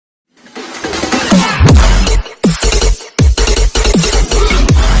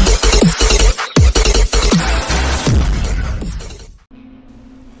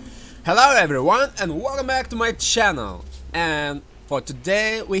Hello everyone and welcome back to my channel. And for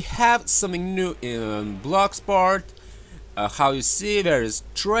today we have something new in Blocksport. How you see, there is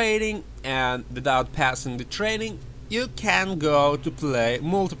trading, and without passing the trading you can go to play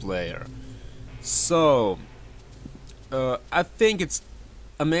multiplayer. So I think it's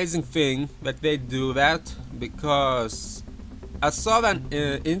amazing thing that they do that, because I saw that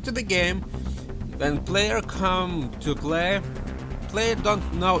into the game when player come to play, player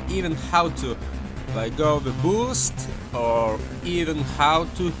don't know even how to go the boost or even how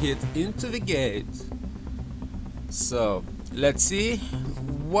to hit into the gate. So let's see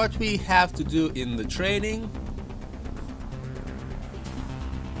what we have to do in the training.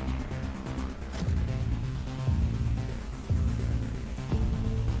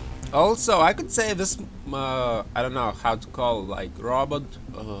 Also, I could say this I don't know how to call, like, robot,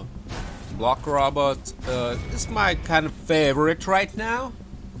 block robot, is my kind of favorite right now.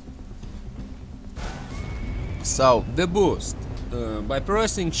 So the boost, by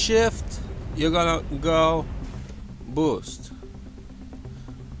pressing shift you're gonna go boost,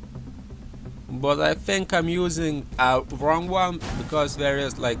 but I think I'm using a wrong one, because there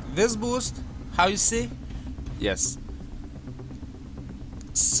is like this boost, how you see, yes,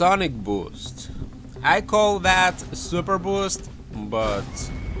 sonic boost. I call that super boost, but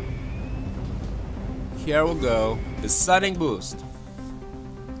here we go, the sonic boost.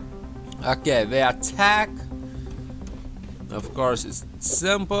 Okay, the attack, of course, it's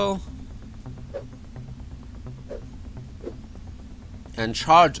simple, and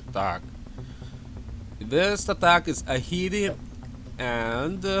charge attack. This attack is a heavy,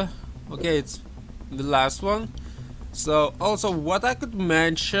 and okay, it's the last one. So also what I could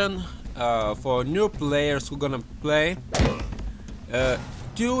mention for new players who gonna play,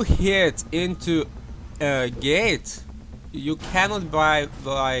 to hit into a gate you cannot buy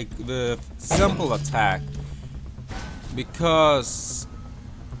like the simple attack, because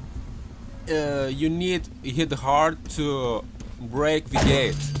you need hit hard to break the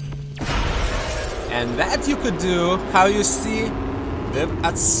gate, and that you could do, how you see, with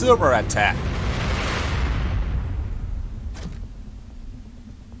a super attack.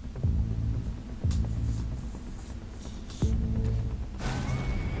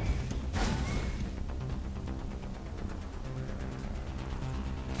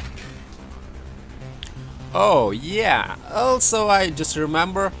 Oh yeah, also I just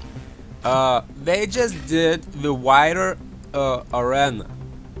remember they just did the wider arena.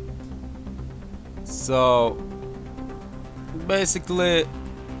 So basically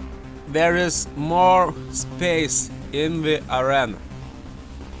there is more space in the arena,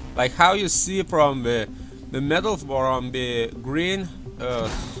 like how you see from the middle, from the green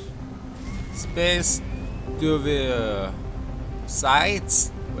space to the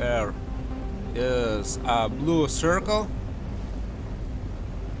sides where is a blue circle.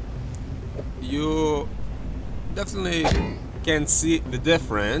 You definitely can see the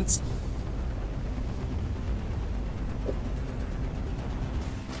difference.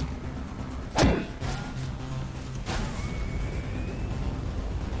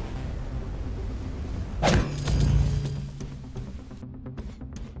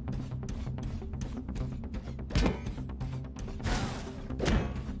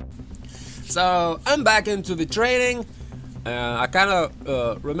 So I'm back into the training. I kind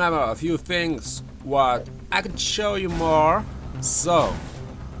of remember a few things what I could show you more. So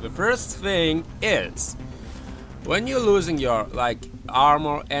the first thing is, when you're losing your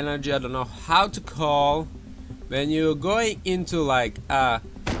armor, energy, I don't know how to call, when you're going into like a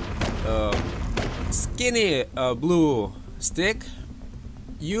skinny blue stick,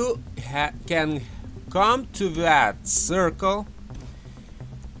 you can come to that circle,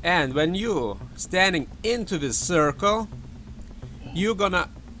 and when you standing into this circle you're gonna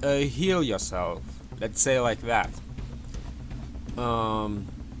heal yourself, let's say like that.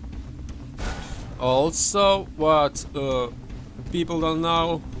 Also, what people don't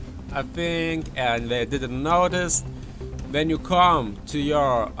know, I think, and they didn't notice, when you come to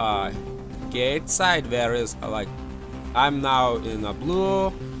your gate side, there is like, I'm now in a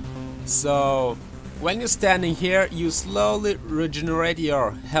blue, so when you're standing here you slowly regenerate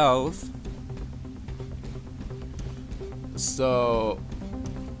your health. So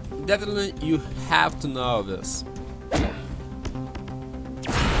definitely you have to know this.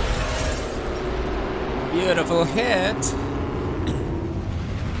 Beautiful hit.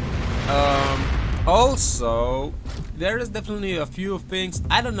 Also, there is definitely a few things,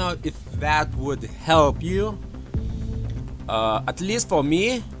 I don't know if that would help you, at least for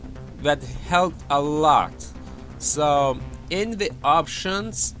me that helped a lot. So in the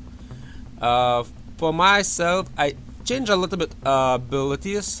options Uh, for myself, I change a little bit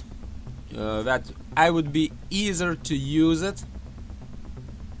abilities that I would be easier to use it.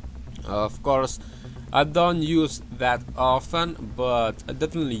 Of course, I don't use that often, but I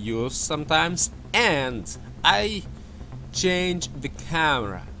definitely use sometimes. And I change the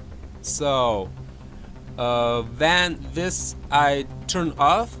camera. So when this I turn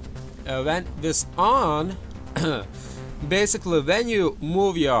off, when this on, basically when you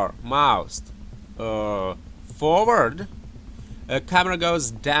move your mouse forward, camera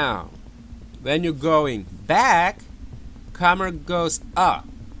goes down. When you're going back, camera goes up.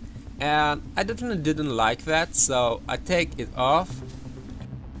 And I definitely didn't like that, so I take it off.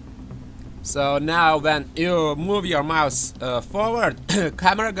 So now when you move your mouse forward,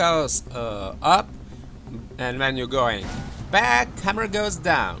 camera goes up, and when you're going back, camera goes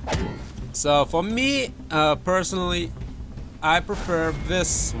down. So for me personally, I prefer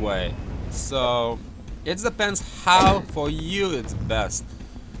this way. So it depends how for you it's best.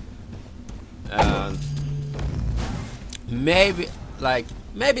 And maybe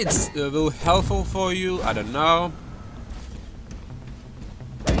it's will helpful for you, I don't know.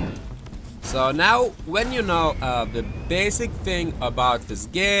 So now when you know the basic thing about this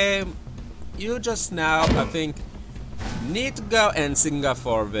game, you just now I think need to go and sign up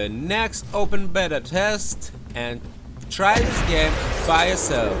for the next open beta test and try this game by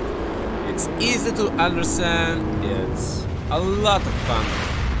yourself. It's easy to understand, it's a lot of fun.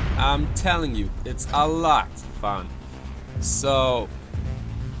 I'm telling you, it's a lot of fun. So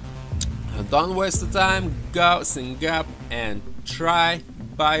don't waste the time, go sign up and try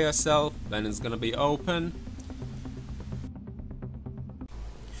by yourself when it's gonna be open.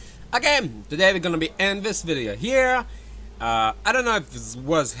 Okay, today we're gonna be end this video here. I don't know if this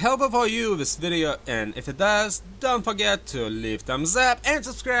was helpful for you, this video, and if it does, don't forget to leave thumbs up and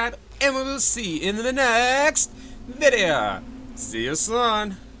subscribe, and we will see you in the next video. See you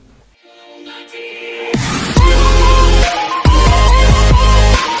soon.